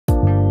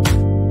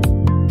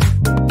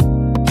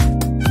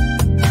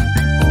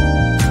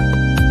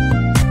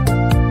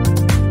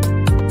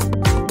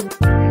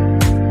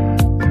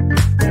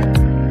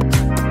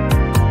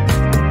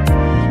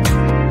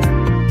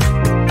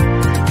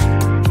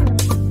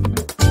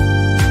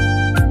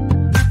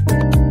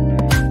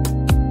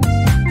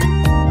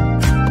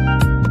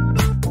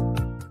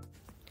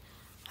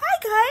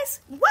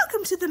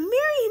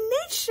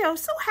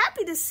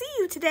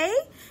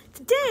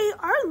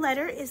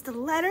letter is the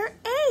letter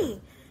A.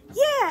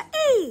 Yeah,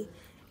 A.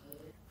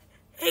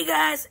 Hey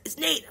guys, it's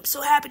Nate. I'm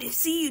so happy to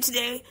see you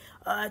today.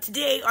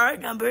 Today our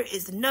number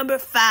is the number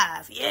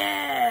 5.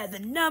 Yeah, the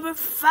number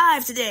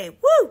 5 today.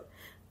 Woo!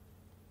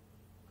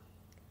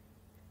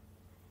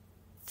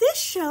 This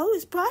show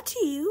is brought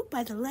to you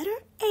by the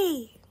letter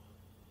A.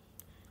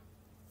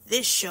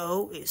 This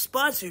show is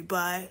sponsored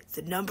by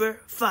the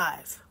number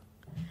 5.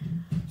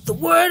 The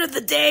word of the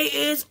day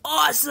is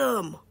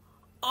awesome.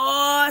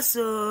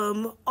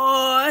 Awesome.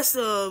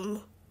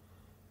 Awesome.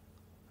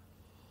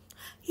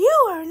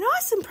 You are an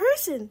awesome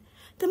person.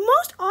 The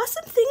most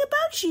awesome thing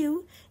about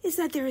you is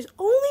that there is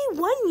only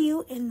one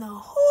you in the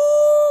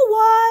whole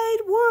wide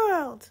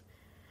world.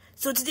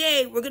 So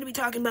today we're going to be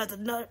talking about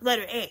the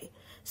letter A.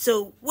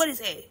 So what is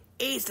A?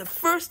 A is the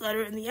first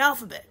letter in the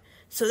alphabet.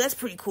 So that's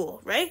pretty cool,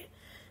 right?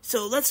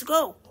 So let's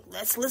go.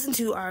 Let's listen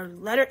to our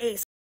letter A.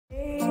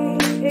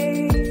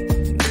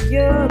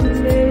 You're the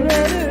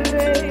letter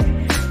A.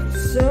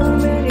 So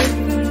many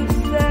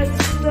foods that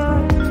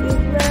start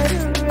with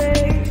letter A.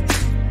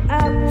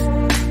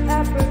 Apples,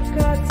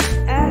 apricots,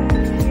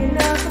 acne,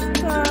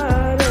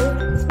 avocado,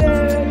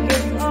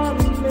 asparagus,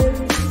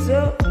 almonds, so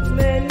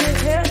many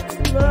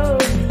hello.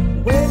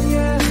 When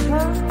you're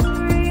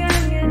hungry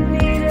and you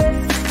need a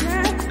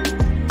snack,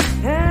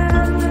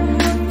 have a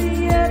healthy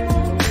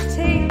apple,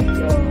 take a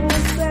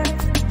whole sack.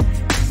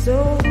 So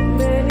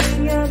many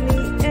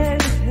yummy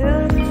and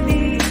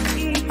healthy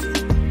eats.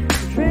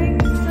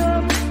 Drink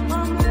some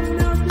almond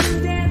milk and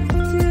dance to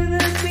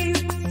the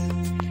beats.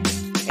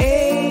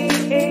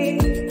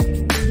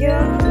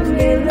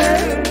 Yummy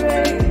letter A.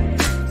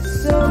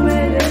 So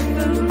many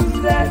foods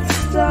that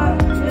start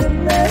with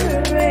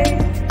letter A.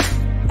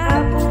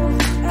 Apples,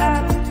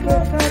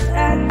 apricots,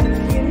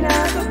 acne,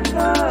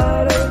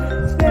 avocado,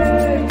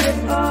 asparagus,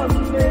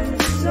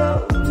 almonds, so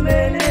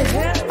many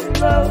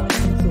hello.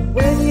 So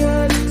when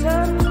your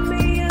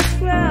tummy is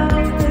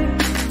growling,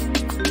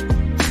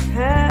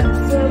 have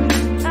some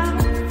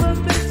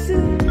alphabet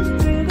soup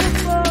with a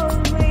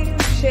bowling,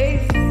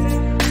 chase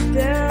it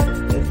down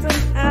with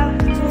some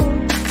apple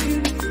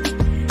juice,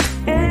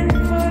 and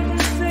for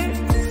dessert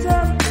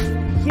some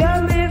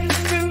yummy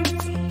fruit.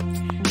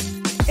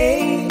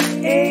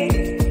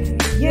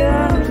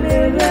 Yummy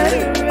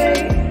letter A.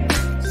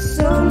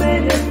 So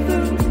many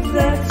foods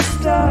that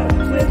start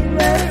with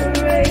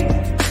letter A.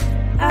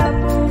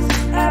 Apples,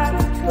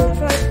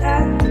 apricots,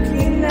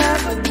 acne,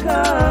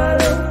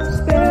 avocado,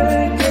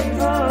 asparagus,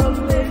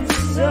 almonds,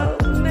 so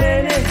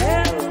many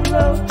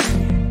hello.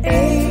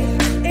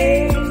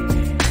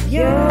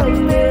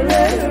 Yummy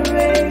letter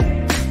A.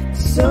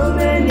 So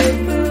many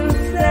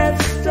foods that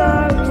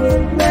start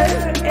with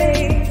letter A.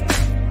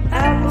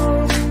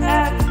 Apples,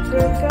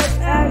 apricots,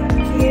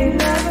 acne,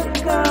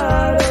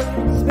 avocado,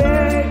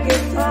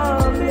 asparagus,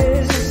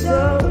 almonds, so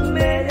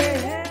many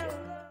hello.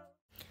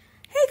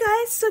 Hey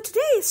guys, so today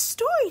is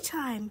story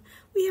time.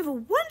 We have a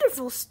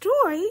wonderful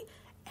story,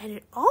 and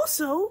it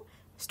also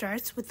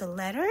starts with the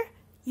letter,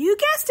 you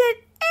guessed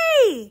it,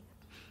 A.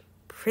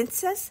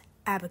 Princess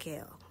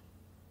Abigail.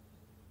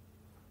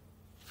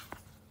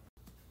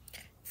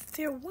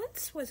 There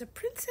once was a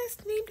princess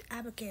named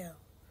Abigail.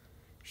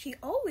 She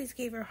always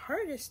gave her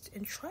hardest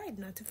and tried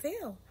not to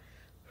fail.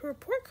 Her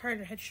report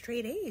card had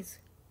straight A's.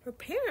 Her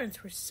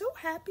parents were so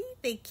happy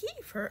they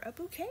gave her a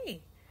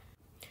bouquet.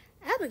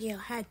 Abigail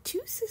had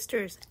 2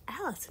 sisters,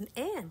 Alice and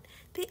Anne.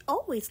 They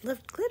always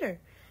loved glitter.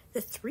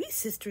 The 3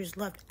 sisters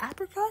loved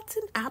apricots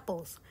and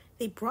apples.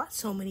 They brought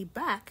so many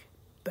back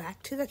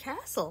to the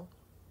castle.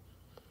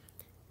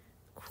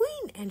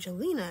 Queen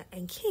Angelina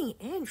and King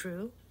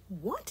Andrew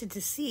wanted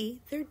to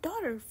see their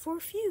daughter for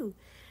a few.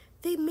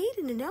 They made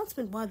an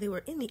announcement while they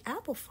were in the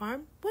apple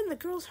farm. When the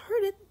girls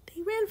heard it,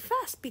 they ran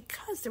fast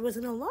because there was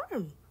an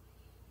alarm.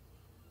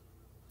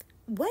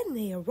 When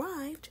they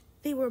arrived,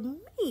 they were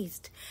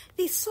amazed.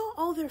 They saw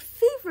all their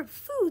favorite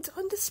foods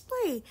on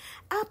display: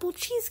 apple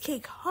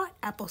cheesecake, hot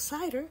apple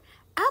cider,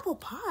 apple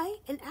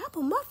pie, and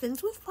apple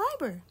muffins with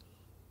fiber.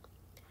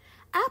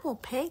 Apple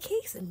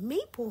pancakes and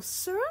maple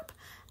syrup,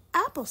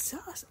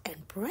 applesauce,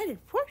 and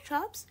breaded pork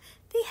chops.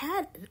 They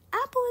had an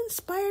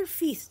apple-inspired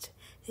feast.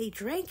 They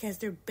drank as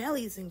their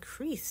bellies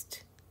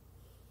increased.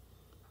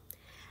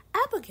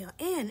 Abigail,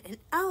 Anne, and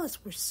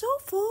Alice were so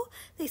full,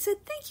 they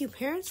said, "Thank you,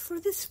 parents, for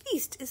this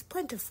feast is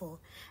plentiful."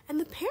 And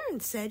the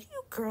parents said,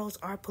 "You girls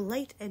are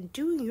polite and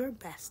doing your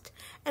best,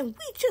 and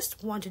we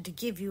just wanted to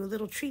give you a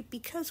little treat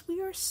because we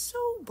are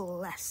so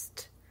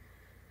blessed."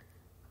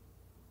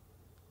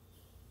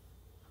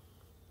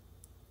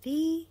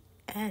 The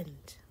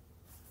end.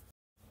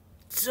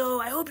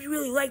 So I hope you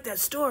really liked that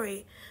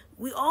story.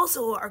 We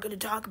also are going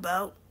to talk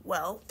about,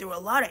 well, there were a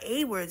lot of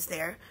A words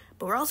there,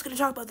 but we're also going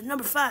to talk about the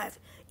number 5.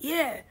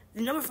 Yeah,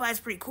 the number 5 is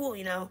pretty cool,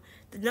 you know.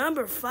 The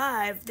number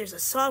 5, there's a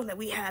song that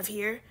we have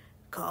here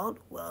called,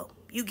 well,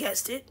 you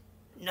guessed it,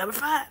 number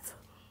 5.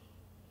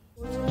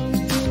 I'm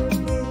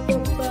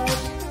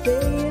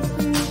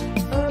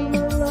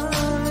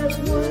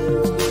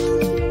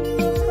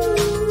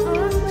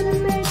gonna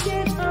make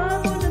it,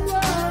 I'm gonna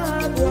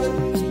fly.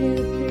 1,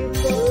 2,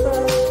 3,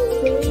 4,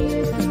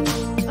 5.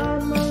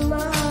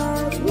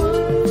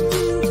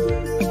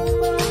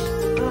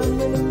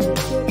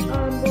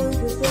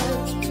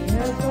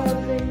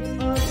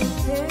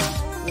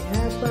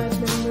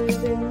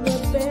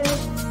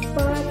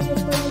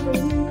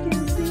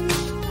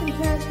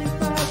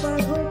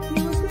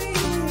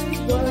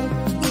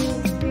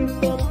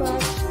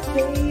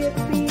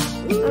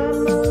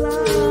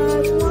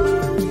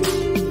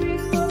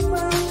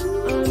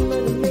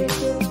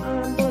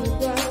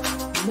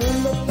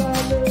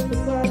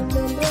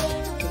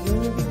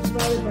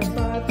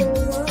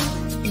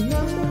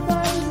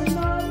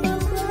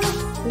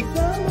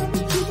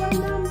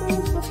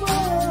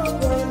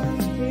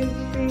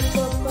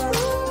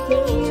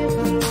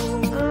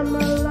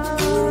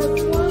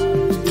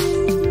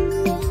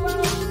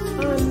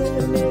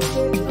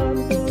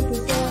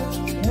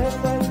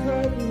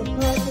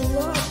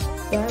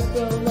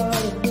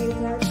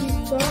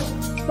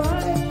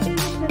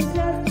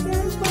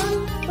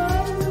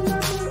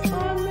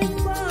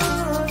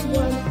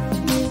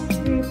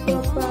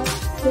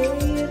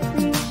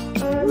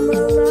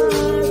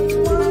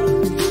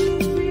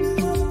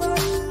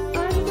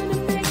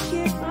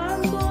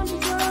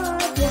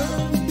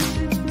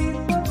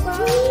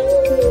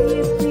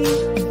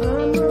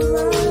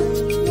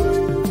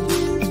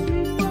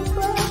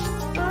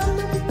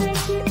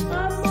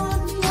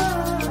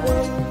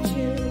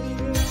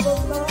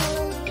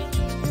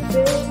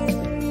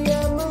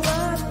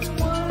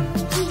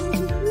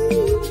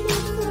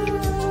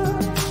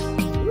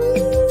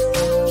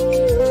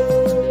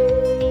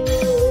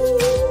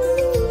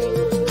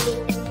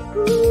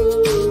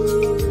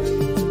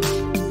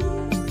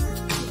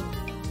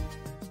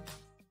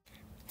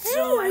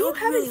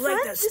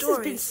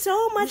 been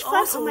so much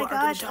fun. Oh my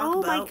gosh.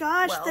 Oh my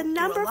gosh. The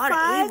number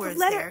 5, the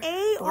letter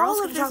A,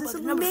 all of this is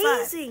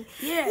amazing.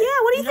 Yeah.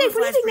 What do you think?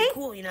 What do you think, Nate?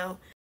 Cool, you know.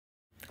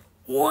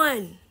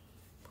 1,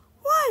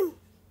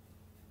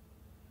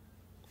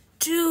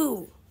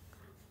 2,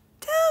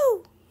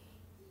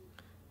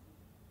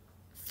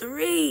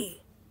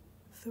 3,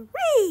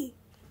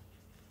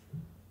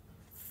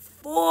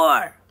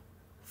 4,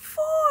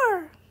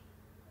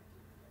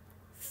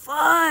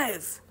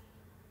 5.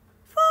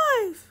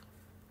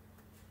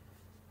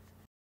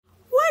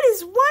 What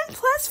is 1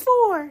 plus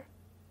 4?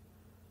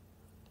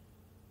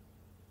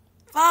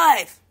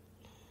 5.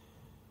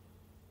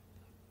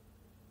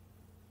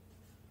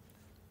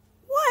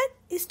 What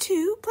is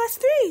 2 plus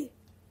 3?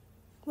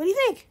 What do you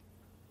think?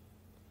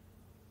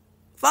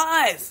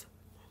 5.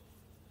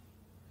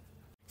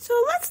 So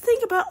let's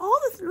think about all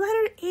the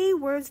letter A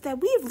words that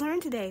we have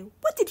learned today.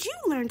 What did you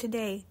learn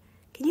today?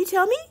 Can you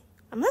tell me?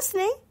 I'm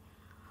listening.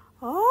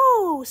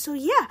 Oh, so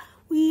yeah,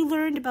 we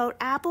learned about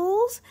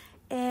apples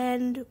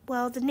and,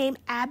 well, the name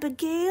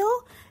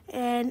Abigail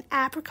and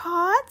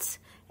apricots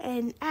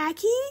and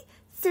Aki.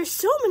 There's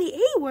so many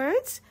A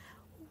words.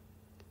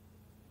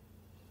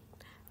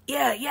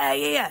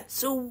 Yeah.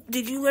 So,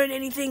 did you learn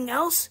anything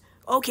else?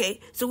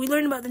 Okay, so we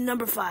learned about the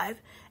number 5,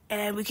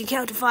 and we can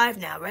count to 5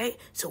 now, right?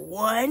 So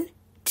 1,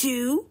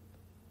 2,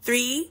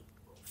 3,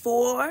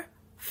 4,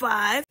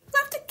 5.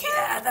 Love to count.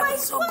 Yeah, that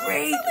was so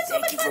great.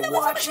 Thank you for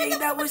watching.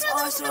 That was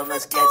awesome.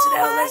 Let's dance it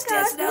out. Let's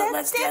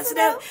dance it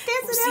out.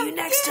 We'll see you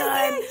next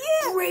time.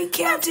 Great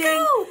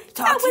counting.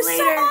 Talk to you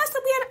later. That was so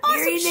awesome. We had an awesome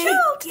Miri and Nate.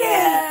 show today.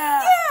 Yeah.